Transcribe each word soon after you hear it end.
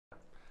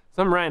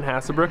So I'm Ryan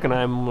Hassebrook, and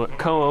I'm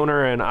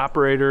co-owner and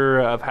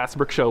operator of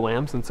Hassebrook Show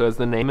Lambs. And so as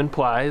the name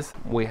implies,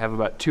 we have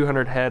about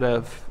 200 head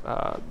of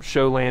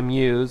show lamb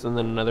ewes and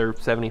then another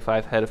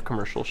 75 head of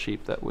commercial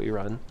sheep that we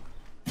run.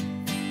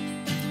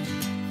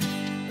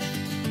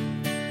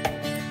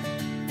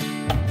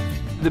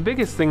 The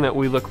biggest thing that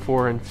we look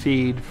for in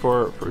feed,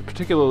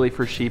 particularly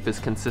for sheep, is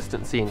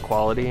consistency and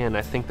quality, and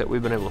I think that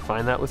we've been able to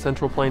find that with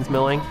Central Plains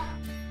Milling.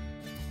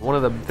 One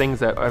of the things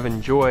that I've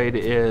enjoyed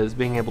is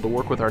being able to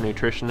work with our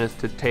nutritionists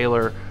to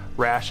tailor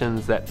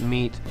rations that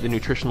meet the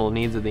nutritional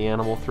needs of the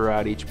animal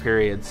throughout each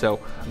period.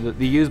 So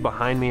the ewes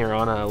behind me are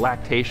on a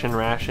lactation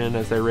ration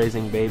as they're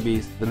raising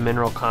babies. The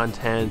mineral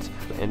content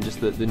and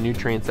just the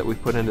nutrients that we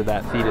put into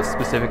that feed is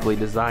specifically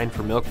designed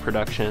for milk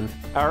production.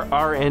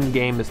 Our end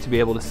game is to be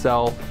able to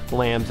sell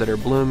lambs that are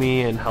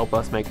bloomy and help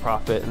us make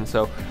profit, and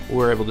so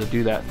we're able to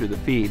do that through the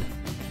feed.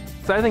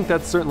 So I think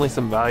that's certainly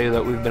some value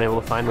that we've been able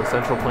to find with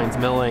Central Plains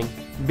Milling.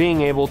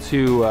 Being able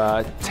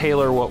to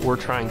tailor what we're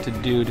trying to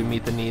do to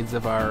meet the needs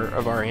of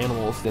our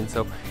animals. And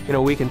so,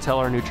 we can tell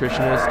our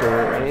nutritionist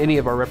or any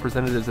of our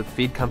representatives at the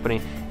feed company,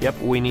 yep,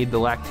 we need the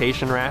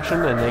lactation ration,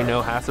 and they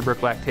know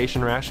Hassebrook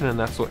lactation ration, and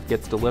that's what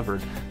gets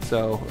delivered.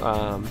 So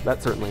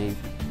that certainly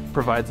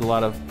provides a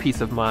lot of peace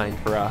of mind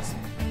for us.